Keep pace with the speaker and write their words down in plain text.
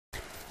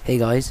Hey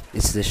guys,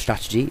 this is a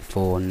strategy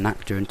for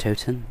Nacht Der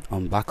Untoten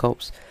on Black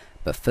Ops.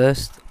 But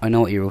first, I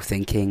know what you're all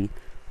thinking.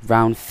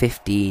 Round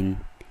 15.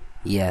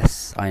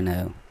 Yes, I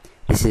know.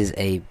 This is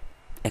a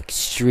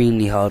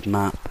extremely hard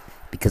map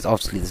because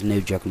obviously there's no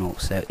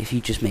Juggernaut. So if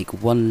you just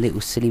make one little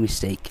silly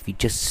mistake, if you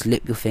just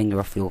slip your finger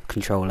off your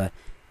controller,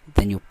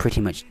 then you're pretty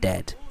much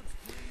dead.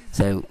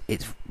 So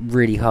it's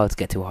really hard to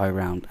get to a high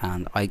round,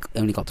 and I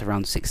only got to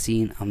round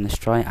 16 on this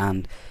try,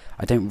 and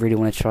I don't really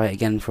want to try it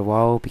again for a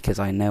while because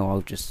I know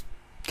I'll just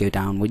go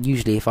down. Well,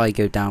 usually if I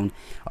go down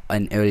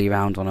an early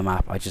round on a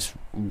map, I just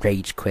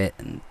rage quit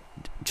and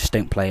just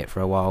don't play it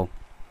for a while.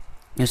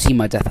 You'll see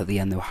my death at the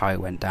end, though, how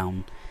it went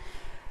down.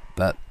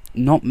 But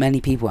not many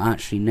people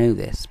actually know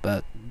this,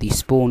 but the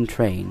spawn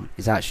train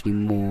is actually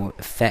more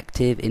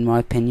effective, in my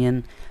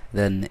opinion,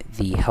 than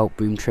the help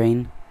room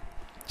train.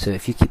 So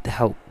if you keep the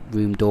help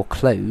room door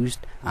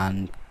closed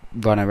and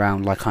run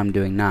around like I'm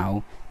doing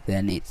now,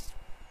 then it's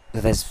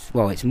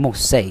more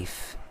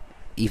safe,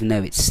 even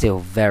though it's still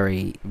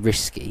very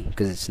risky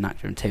because it's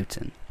Nacht Der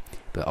Untoten.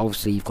 But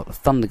obviously you've got the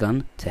thunder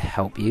gun to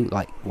help you,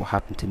 like what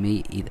happened to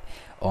me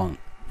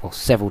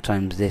several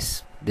times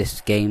this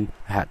game.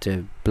 I had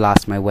to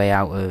blast my way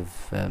out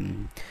of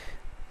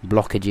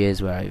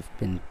blockages where I've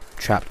been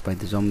trapped by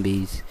the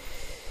zombies.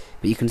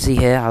 But you can see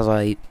here, as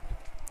I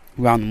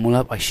round them all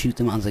up, I shoot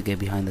them as I go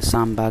behind the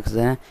sandbags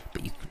there,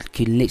 but you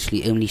can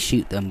literally only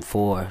shoot them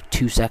for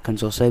 2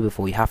 seconds or so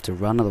before you have to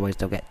run, otherwise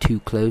they'll get too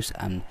close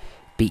and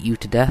beat you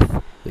to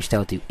death, which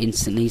they'll do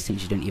instantly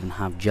since you don't even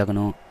have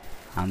Juggernaut.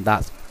 And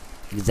that's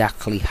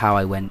exactly how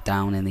I went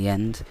down in the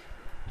end,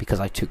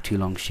 because I took too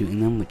long shooting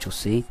them, which you'll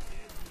see.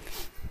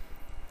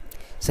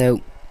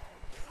 So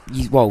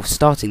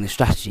starting the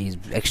strategy is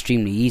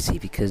extremely easy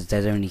because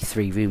there's only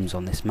 3 rooms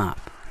on this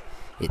map.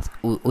 It's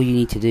all you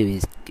need to do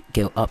is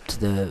go up to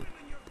the,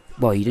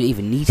 you don't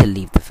even need to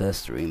leave the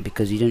first room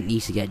because you don't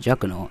need to get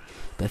Juggernaut.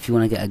 But if you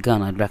want to get a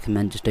gun, I'd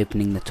recommend just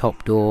opening the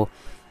top door,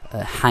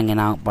 hanging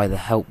out by the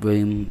help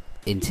room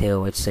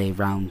until I'd say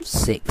round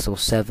 6 or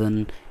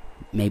 7,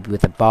 maybe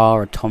with a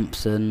bar, a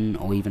Thompson,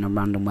 or even a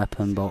random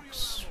weapon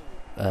box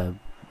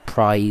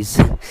prize.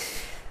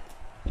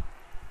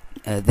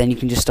 Then you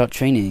can just start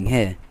training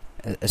here.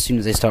 As soon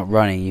as they start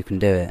running, you can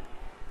do it.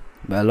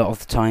 But a lot of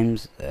the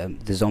times,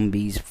 the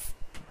zombies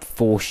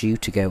force you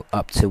to go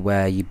up to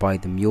where you buy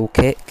the mule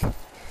kick.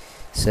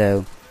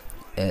 So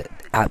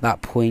at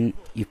that point,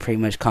 you pretty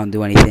much can't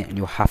do anything, and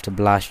you'll have to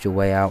blast your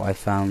way out, I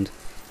found.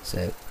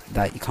 So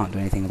that you can't do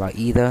anything about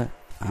either,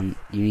 and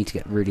you need to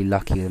get really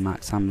lucky with the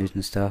max ammos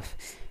and stuff.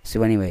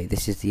 So anyway,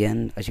 this is the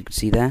end, as you can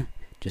see there,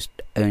 just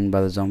owned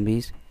by the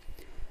zombies.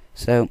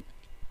 So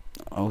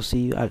I'll see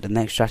you at the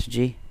next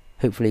strategy.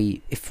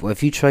 Hopefully,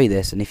 if you try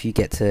this and if you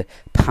get to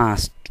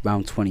past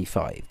round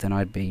 25, then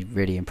I'd be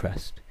really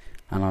impressed,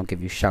 and I'll give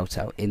you a shout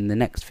out in the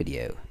next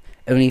video.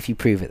 Only if you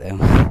prove it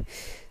though.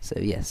 So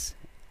yes,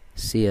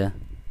 see ya.